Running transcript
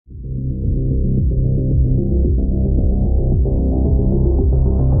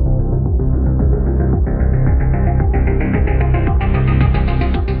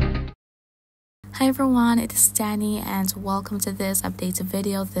everyone, it is Dani'i and welcome to this updated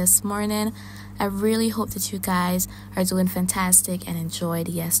video this morning. I really hope that you guys are doing fantastic and enjoyed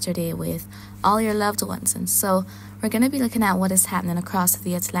yesterday with all your loved ones. And so we're going to be looking at what is happening across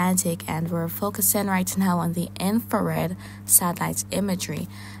the Atlantic, and we're focusing right now on the infrared satellite imagery.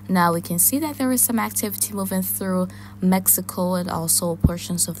 Now we can see that there is some activity moving through Mexico and also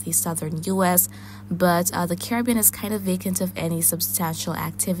portions of the southern US, but the Caribbean is kind of vacant of any substantial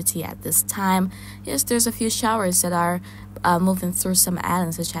activity at this time. Yes, there's a few showers that are moving through some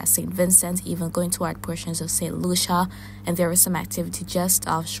islands such as St. Vincent, even going toward portions of St. Lucia, and there is some activity just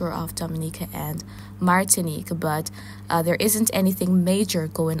offshore of Dominica and Martinique, but there isn't anything major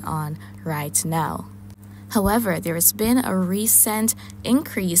going on right now. However, there has been a recent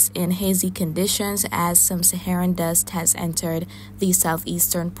increase in hazy conditions as some Saharan dust has entered the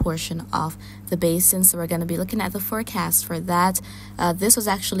southeastern portion of the basin. So we're going to be looking at the forecast for that. This was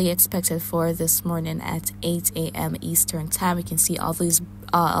actually expected for this morning at 8 a.m. Eastern time. We can see all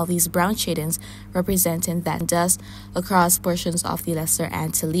these brown shadings representing that dust across portions of the Lesser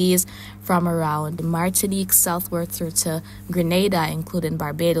Antilles from around Martinique southward through to Grenada, including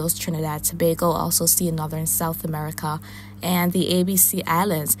Barbados, Trinidad, Tobago, also see northern South America and the ABC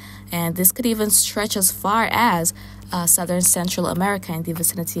Islands. And this could even stretch as far as southern Central America in the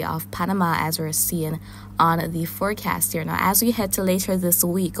vicinity of Panama, as we're seeing on the forecast here. Now, as we head to later this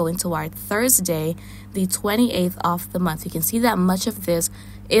week, going toward Thursday, the 28th of the month, you can see that much of this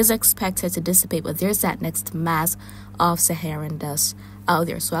is expected to dissipate, but there's that next mass of Saharan dust out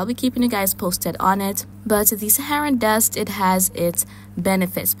there. So I'll be keeping you guys posted on it. But the Saharan dust, it has its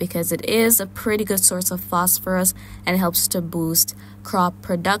benefits because it is a pretty good source of phosphorus and helps to boost crop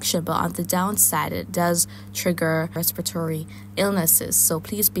production. But on the downside, it does trigger respiratory illnesses. So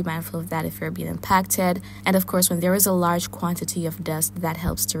please be mindful of that if you're being impacted. And of course, when there is a large quantity of dust, that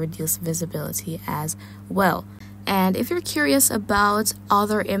helps to reduce visibility as well. And if you're curious about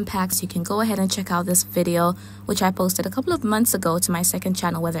other impacts, you can go ahead and check out this video, which I posted a couple of months ago to my second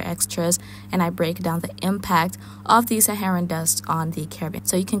channel, Weather Extras, and I break down the impact of the Saharan dust on the Caribbean.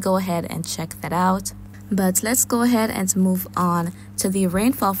 So you can go ahead and check that out. But let's go ahead and move on to the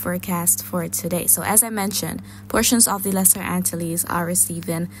rainfall forecast for today. So as I mentioned, portions of the Lesser Antilles are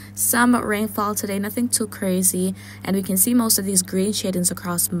receiving some rainfall today, nothing too crazy. And we can see most of these green shadings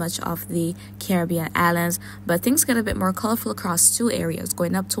across much of the Caribbean islands. But things get a bit more colorful across two areas,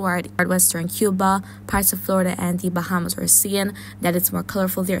 going up toward western Cuba, parts of Florida, and the Bahamas. We're seeing that it's more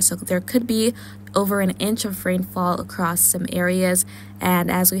colorful there. So there could be over an inch of rainfall across some areas.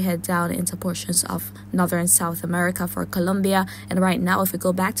 And as we head down into portions of northern South America for Colombia, and right now if we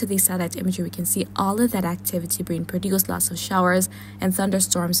go back to the satellite imagery, we can see all of that activity being produced, lots of showers and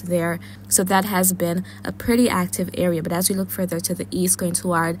thunderstorms there. So that has been a pretty active area. But as we look further to the east, going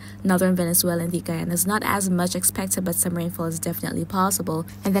toward northern Venezuela and the Guyanas, not as much expected, but some rainfall is definitely possible.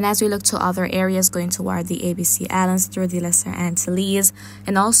 And then as we look to other areas, going toward the ABC Islands through the Lesser Antilles,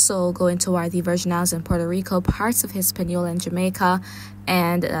 and also going toward the Virgin Islands and Puerto Rico, parts of Hispaniola and Jamaica,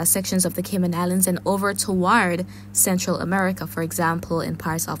 and sections of the Cayman Islands, and over toward Central America, for example, in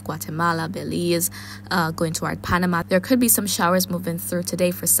parts of Guatemala, Belize, going toward Panama. There could be some showers moving through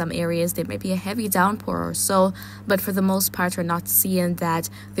today for some areas. There may be a heavy downpour or so, but for the most part, we're not seeing that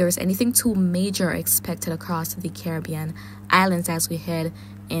there is anything too major expected across the Caribbean islands as we head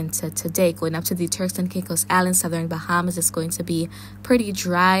into today. Going up to the Turks and Caicos Islands, southern Bahamas, is going to be pretty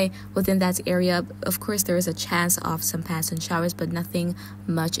dry within that area. Of course, there is a chance of some passing showers, but nothing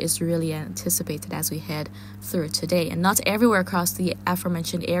much is really anticipated as we head through today. And not everywhere across the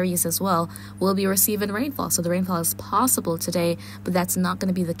aforementioned areas as well will be receiving rainfall. So the rainfall is possible today, but that's not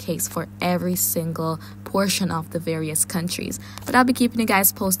going to be the case for every single portion of the various countries. But I'll be keeping you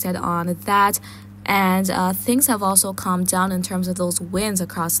guys posted on that. And things have also calmed down in terms of those winds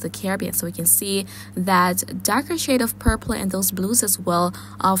across the Caribbean. So we can see that darker shade of purple and those blues as well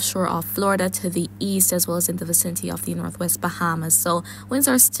offshore of Florida to the east, as well as in the vicinity of the northwest Bahamas. So winds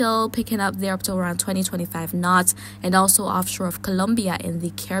are still picking up there up to around 20-25 knots. And also offshore of Colombia in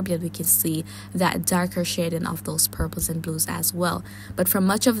the Caribbean, we can see that darker shading of those purples and blues as well. But from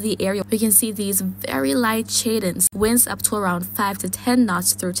much of the area, we can see these very light shadings, winds up to around 5 to 10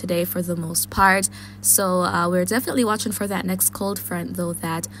 knots through today for the most part. So we're definitely watching for that next cold front, though,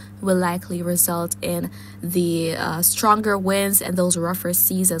 that will likely result in the stronger winds and those rougher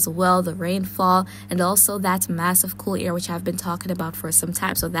seas as well, the rainfall, and also that massive cool air, which I've been talking about for some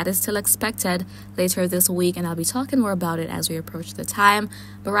time. So that is still expected later this week, and I'll be talking more about it as we approach the time.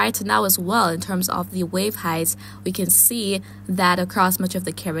 But right now as well, in terms of the wave heights, we can see that across much of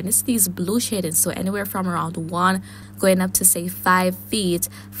the Caribbean, it's these blue shadings, so anywhere from around 1 going up to say 5 feet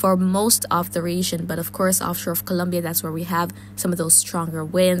for most of the region. But of course, offshore of Colombia, that's where we have some of those stronger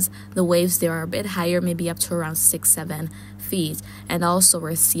winds. The waves there are a bit higher, maybe up to around 6-7 feet. And also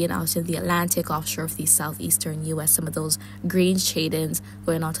we're seeing out in the Atlantic offshore of the southeastern US some of those green shadings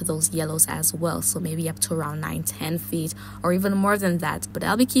going on to those yellows as well, so maybe up to around 9-10 feet or even more than that. But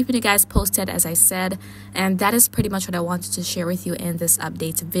I'll be keeping you guys posted, as I said, and that is pretty much what I wanted to share with you in this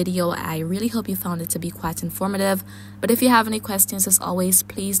update video. I really hope you found it to be quite informative, but if you have any questions, as always,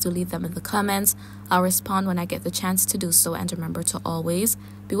 please do leave them in the comments. I'll respond when I get the chance to do so, and remember to always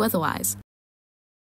be weatherwise.